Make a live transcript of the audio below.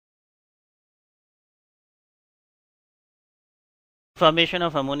formation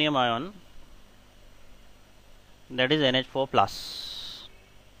of ammonium ion, that is NH4 plus.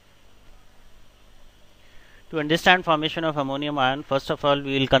 To understand formation of ammonium ion, first of all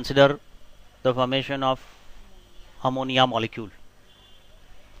we will consider the formation of ammonia molecule.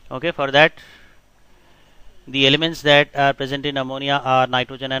 Okay, for that the elements that are present in ammonia are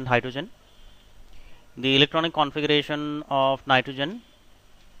nitrogen and hydrogen. The electronic configuration of nitrogen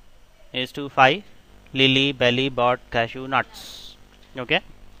is 2,5, lily, belly, bud, cashew, nuts. Okay,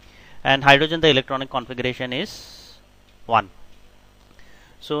 and hydrogen, the electronic configuration is 1.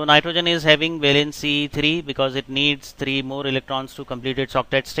 So nitrogen is having valency 3 because it needs 3 more electrons to complete its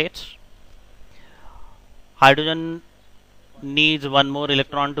octet state. Hydrogen needs 1 more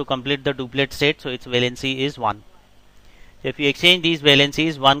electron to complete the duplet state, so its valency is 1. If you exchange these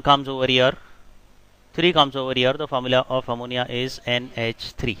valencies, 1 comes over here, 3 comes over here, the formula of ammonia is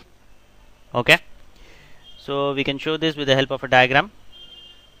NH3. Okay, so we can show this with the help of a diagram.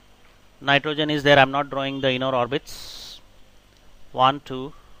 Nitrogen is there, I am not drawing the inner orbits. 1,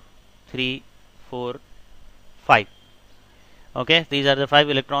 2, 3, 4, 5. Okay, these are the 5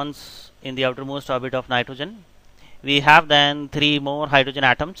 electrons in the outermost orbit of nitrogen. We have then 3 more hydrogen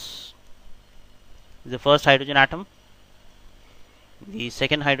atoms. The first hydrogen atom, the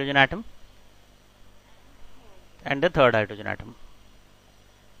second hydrogen atom, and the third hydrogen atom.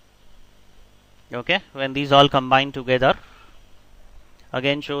 Okay, when these all combine together,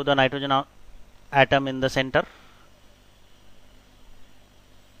 again show the nitrogen atom in the center,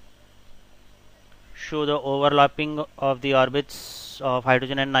 show the overlapping of the orbits of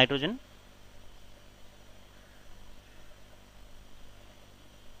hydrogen and nitrogen.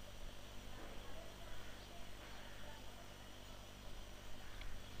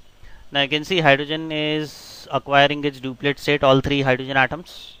 Now you can see hydrogen is acquiring its duplet state, all 3 hydrogen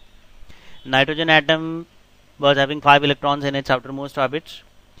atoms. Nitrogen atom was having 5 electrons in its outermost orbit.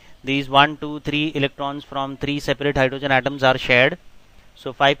 These 1, 2, 3 electrons from 3 separate hydrogen atoms are shared.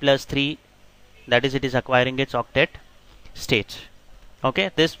 So 5 plus 3, that is, it is acquiring its octet state.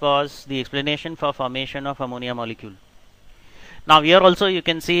 Okay, this was the explanation for formation of ammonia molecule. Now here also you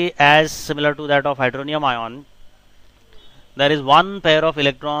can see, as similar to that of hydronium ion, there is 1 pair of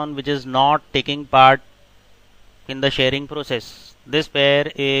electron which is not taking part in the sharing process. This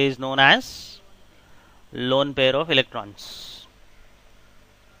pair is known as lone pair of electrons.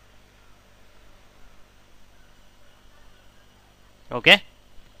 Okay.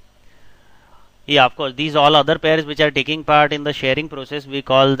 Yeah, of course, these all other pairs which are taking part in the sharing process, we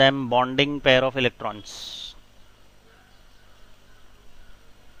call them bonding pair of electrons.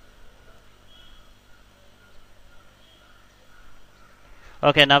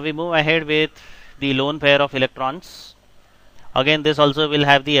 Okay, now we move ahead with the lone pair of electrons. Again, this also will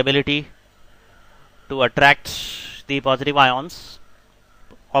have the ability to attract the positive ions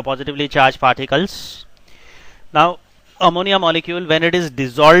or positively charged particles. Now, ammonia molecule, when it is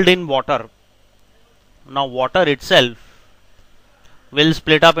dissolved in water, now water itself will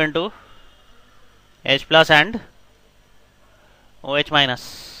split up into H plus and OH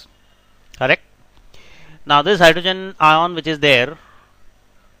minus. Correct? Now, this hydrogen ion which is there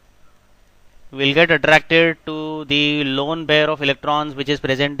will get attracted to the lone pair of electrons which is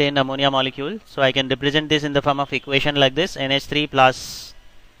present in ammonia molecule. So I can represent this in the form of equation like this: NH3 plus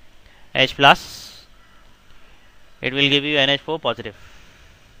H plus, it will give you NH4 positive.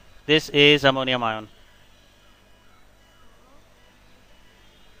 This is ammonium ion.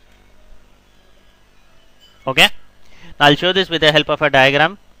 Okay, now I'll show this with the help of a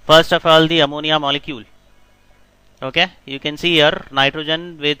diagram. First of all, the ammonia molecule. Okay, you can see here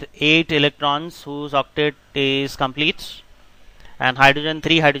nitrogen with 8 electrons whose octet is complete, and hydrogen,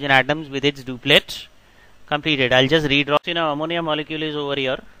 3 hydrogen atoms with its duplet completed. I'll just redraw. See, now ammonia molecule is over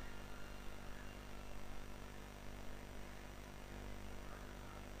here.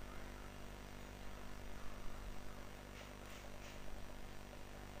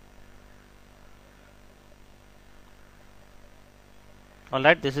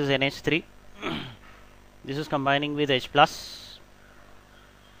 Alright, this is NH3. This is combining with H plus.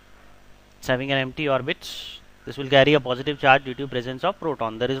 It's having an empty orbit. This will carry a positive charge due to presence of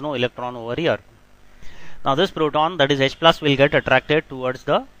proton. There is no electron over here. Now this proton, that is H plus, will get attracted towards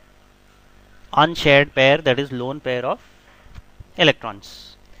the unshared pair, that is lone pair of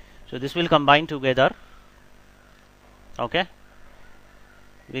electrons. So this will combine together. Okay,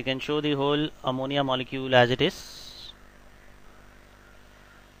 we can show the whole ammonia molecule as it is.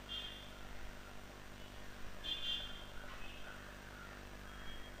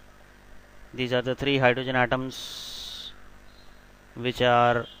 These are the 3 hydrogen atoms which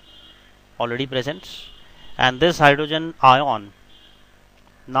are already present, and this hydrogen ion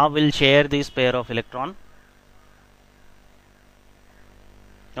Now we'll share this pair of electron.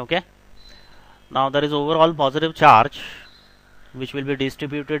 Okay. Now there is overall positive charge which will be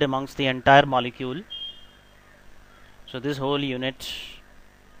distributed amongst the entire molecule. So this whole unit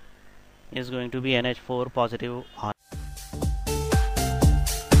is going to be NH4 positive ion.